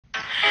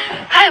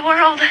Hi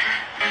world,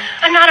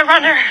 I'm not a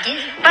runner,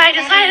 but I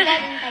decided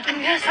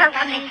I'm gonna start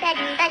running.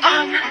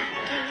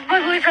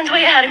 My boyfriend's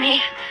way ahead of me,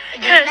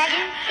 because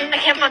I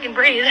can't fucking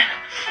breathe.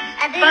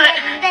 But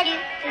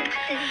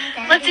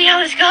let's see how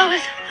this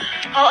goes.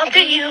 I'll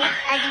update you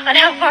on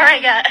how far I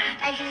get.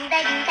 I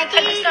had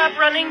to stop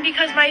running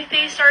because my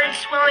face started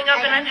swelling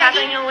up and I'm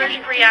having an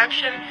allergic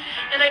reaction,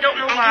 and I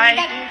don't know why.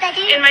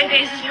 And my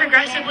face is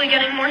progressively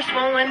getting more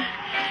swollen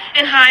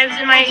and hives,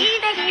 and my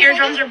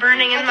eardrums are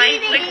burning, and my,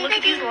 like, look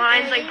at these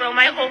lines, like, bro,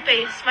 my whole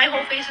face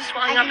is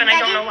swelling up, and I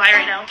don't know why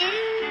right now.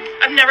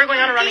 I'm never going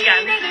on a run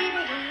again.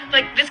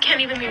 Like, this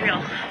can't even be real.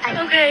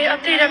 Okay,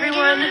 update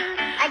everyone.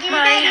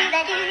 My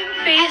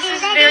face is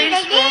very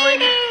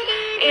swollen,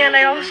 and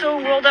I also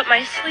rolled up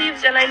my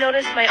sleeves, and I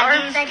noticed my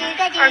arms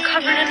are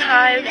covered in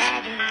hives.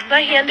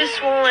 My hand is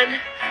swollen.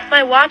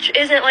 My watch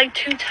isn't, like,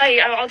 too tight.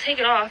 I'll take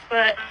it off,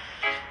 but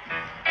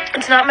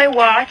it's not my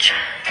watch.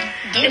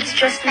 It's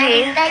just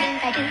me. But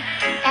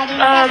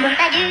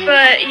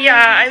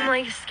yeah, I'm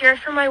like scared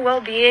for my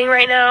well-being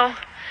right now.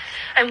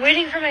 I'm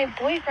waiting for my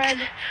boyfriend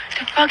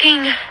to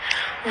fucking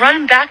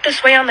run back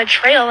this way on the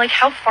trail. Like,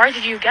 how far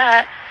did you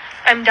get?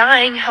 I'm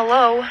dying.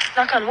 Hello.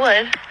 Knock on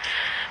wood.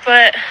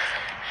 But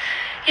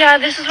yeah,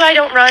 this is why I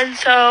don't run,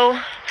 so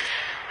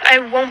I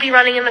won't be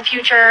running in the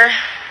future.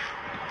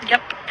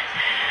 Yep.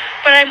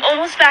 But I'm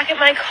almost back at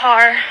my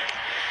car,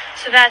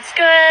 so that's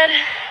good.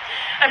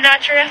 I'm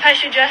not sure if I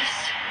should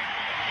just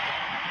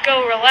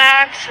go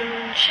relax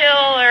and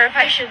chill, or if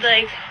I should,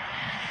 like,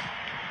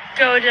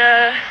 go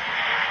to,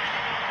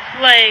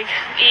 like,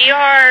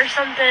 ER or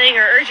something,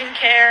 or urgent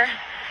care.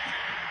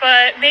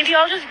 But maybe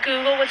I'll just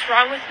Google what's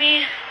wrong with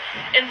me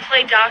and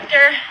play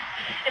doctor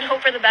and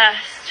hope for the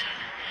best.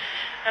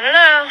 I don't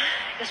know.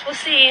 I guess we'll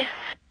see.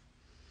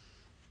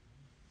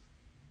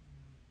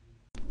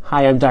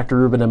 Hi, I'm Dr.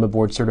 Rubin. I'm a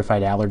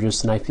board-certified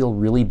allergist, and I feel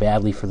really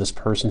badly for this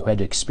person who had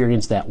to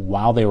experience that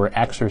while they were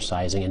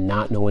exercising and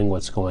not knowing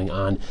what's going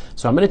on.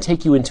 So I'm going to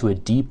take you into a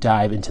deep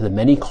dive into the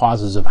many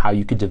causes of how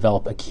you could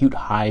develop acute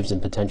hives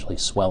and potentially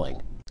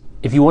swelling.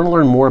 If you want to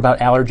learn more about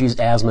allergies,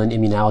 asthma, and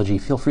immunology,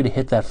 feel free to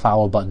hit that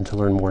follow button to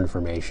learn more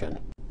information.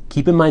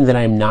 Keep in mind that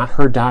I am not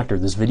her doctor.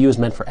 This video is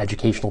meant for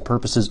educational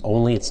purposes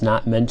only. It's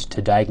not meant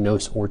to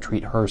diagnose or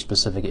treat her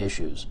specific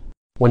issues.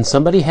 When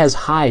somebody has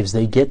hives,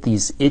 they get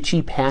these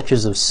itchy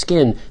patches of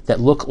skin that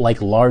look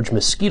like large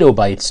mosquito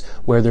bites,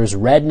 where there's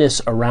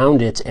redness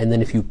around it, and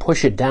then if you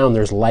push it down,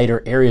 there's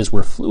lighter areas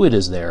where fluid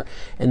is there.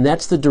 And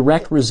that's the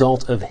direct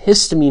result of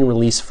histamine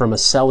release from a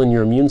cell in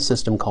your immune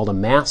system called a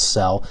mast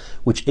cell,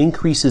 which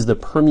increases the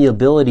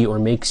permeability or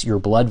makes your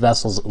blood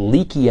vessels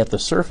leaky at the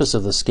surface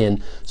of the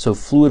skin, so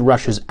fluid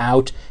rushes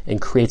out and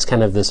creates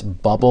kind of this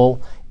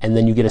bubble, and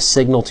then you get a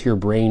signal to your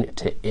brain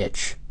to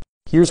itch.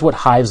 Here's what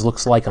hives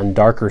looks like on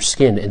darker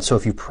skin, and so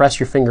if you press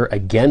your finger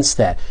against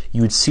that,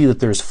 you would see that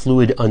there's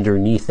fluid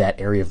underneath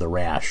that area of the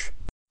rash.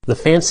 The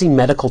fancy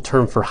medical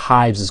term for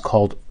hives is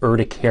called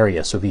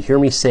urticaria, so if you hear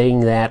me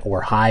saying that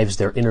or hives,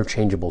 they're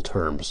interchangeable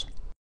terms.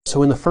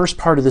 So in the first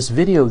part of this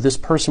video, this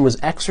person was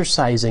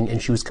exercising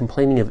and she was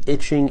complaining of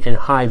itching and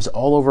hives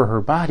all over her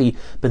body,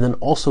 but then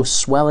also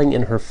swelling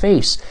in her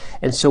face.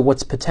 And so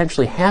what's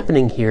potentially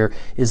happening here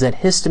is that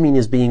histamine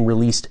is being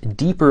released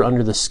deeper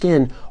under the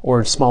skin or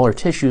in smaller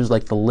tissues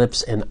like the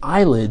lips and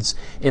eyelids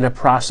in a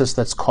process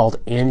that's called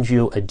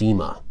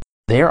angioedema.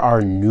 There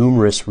are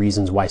numerous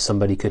reasons why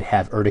somebody could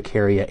have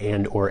urticaria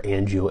and or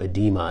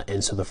angioedema,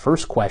 and so the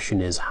first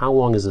question is, how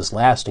long is this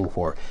lasting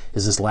for?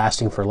 Is this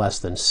lasting for less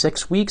than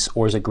 6 weeks,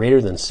 or is it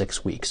greater than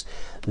 6 weeks?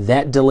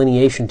 That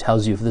delineation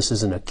tells you if this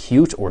is an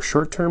acute or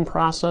short-term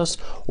process,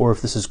 or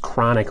if this is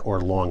chronic or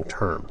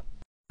long-term.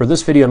 For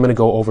this video, I'm going to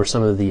go over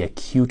some of the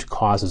acute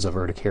causes of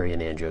urticaria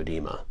and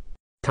angioedema.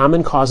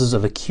 Common causes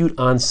of acute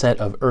onset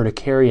of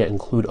urticaria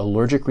include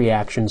allergic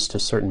reactions to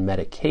certain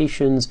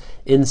medications,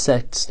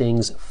 insect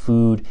stings,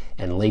 food,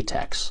 and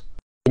latex.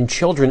 In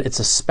children, it's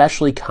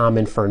especially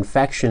common for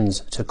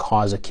infections to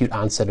cause acute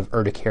onset of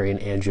urticaria and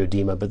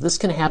angioedema, but this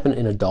can happen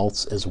in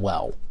adults as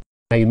well.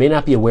 Now, you may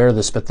not be aware of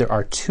this, but there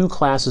are 2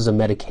 classes of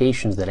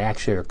medications that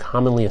actually are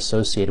commonly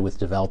associated with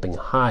developing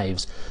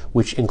hives,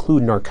 which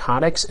include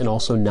narcotics and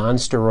also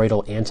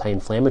non-steroidal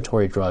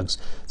anti-inflammatory drugs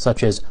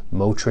such as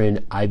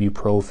Motrin,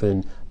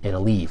 ibuprofen, and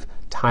Aleve.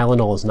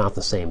 Tylenol is not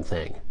the same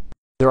thing.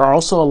 There are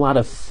also a lot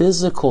of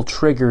physical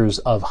triggers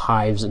of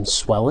hives and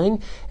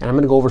swelling, and I'm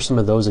going to go over some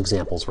of those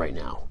examples right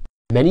now.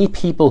 Many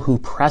people who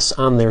press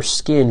on their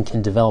skin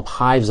can develop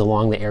hives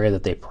along the area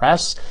that they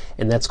press,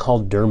 and that's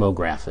called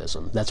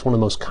dermographism. That's one of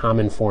the most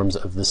common forms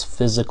of this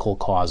physical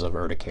cause of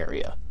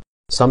urticaria.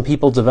 Some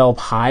people develop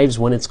hives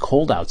when it's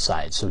cold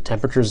outside, so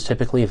temperatures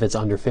typically, if it's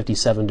under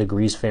 57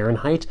 degrees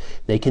Fahrenheit,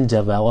 they can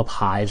develop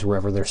hives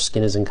wherever their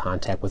skin is in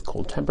contact with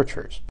cold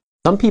temperatures.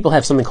 Some people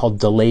have something called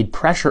delayed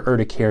pressure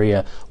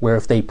urticaria, where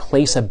if they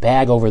place a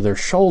bag over their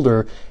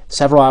shoulder,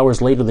 several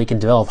hours later they can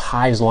develop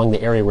hives along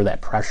the area where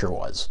that pressure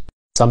was.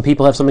 Some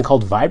people have something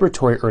called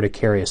vibratory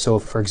urticaria. So,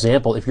 for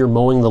example, if you're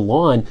mowing the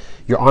lawn,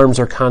 your arms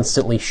are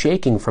constantly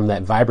shaking from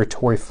that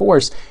vibratory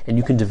force, and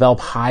you can develop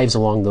hives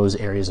along those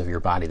areas of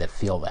your body that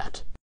feel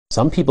that.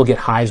 Some people get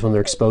hives when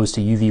they're exposed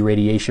to UV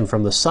radiation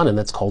from the sun, and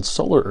that's called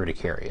solar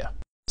urticaria.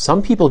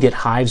 Some people get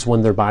hives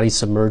when their body's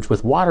submerged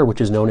with water,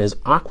 which is known as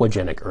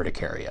aquagenic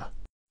urticaria.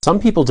 Some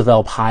people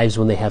develop hives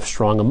when they have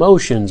strong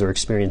emotions or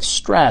experience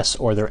stress,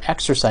 or they're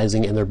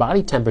exercising and their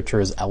body temperature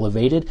is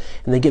elevated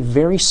and they get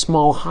very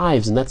small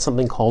hives, and that's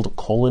something called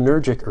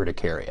cholinergic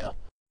urticaria.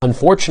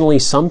 Unfortunately,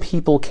 some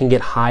people can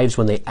get hives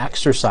when they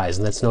exercise,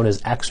 and that's known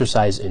as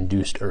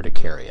exercise-induced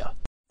urticaria.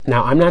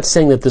 Now, I'm not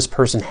saying that this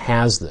person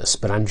has this,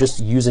 but I'm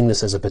just using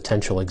this as a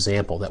potential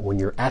example that when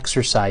you're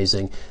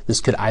exercising, this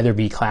could either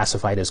be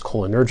classified as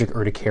cholinergic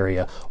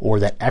urticaria or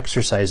that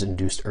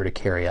exercise-induced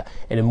urticaria.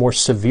 And in more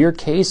severe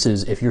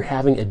cases, if you're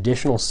having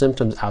additional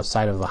symptoms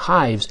outside of the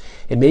hives,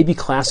 it may be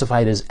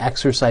classified as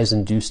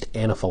exercise-induced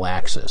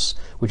anaphylaxis,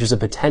 which is a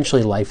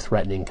potentially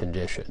life-threatening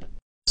condition.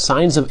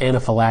 Signs of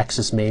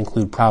anaphylaxis may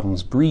include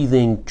problems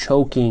breathing,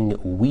 choking,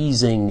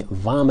 wheezing,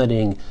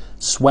 vomiting,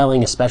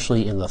 swelling,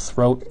 especially in the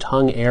throat,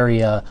 tongue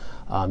area.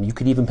 You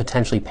could even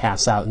potentially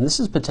pass out, and this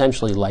is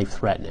potentially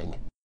life-threatening.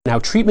 Now,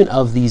 treatment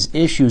of these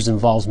issues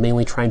involves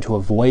mainly trying to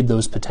avoid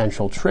those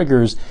potential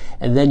triggers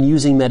and then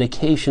using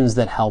medications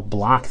that help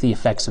block the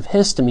effects of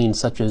histamine,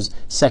 such as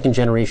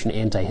second-generation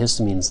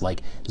antihistamines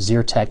like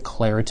Zyrtec,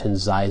 Claritin,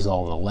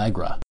 Xyzal, and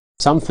Allegra.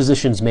 Some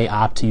physicians may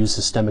opt to use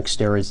systemic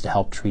steroids to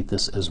help treat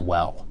this as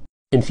well.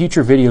 In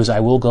future videos, I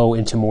will go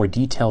into more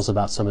details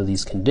about some of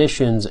these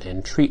conditions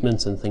and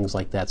treatments and things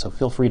like that, so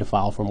feel free to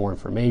follow for more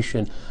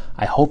information.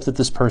 I hope that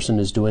this person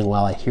is doing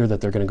well. I hear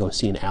that they're going to go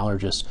see an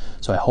allergist,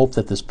 so I hope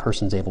that this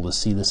person's able to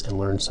see this and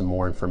learn some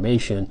more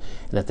information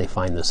and that they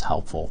find this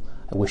helpful.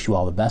 I wish you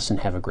all the best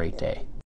and have a great day.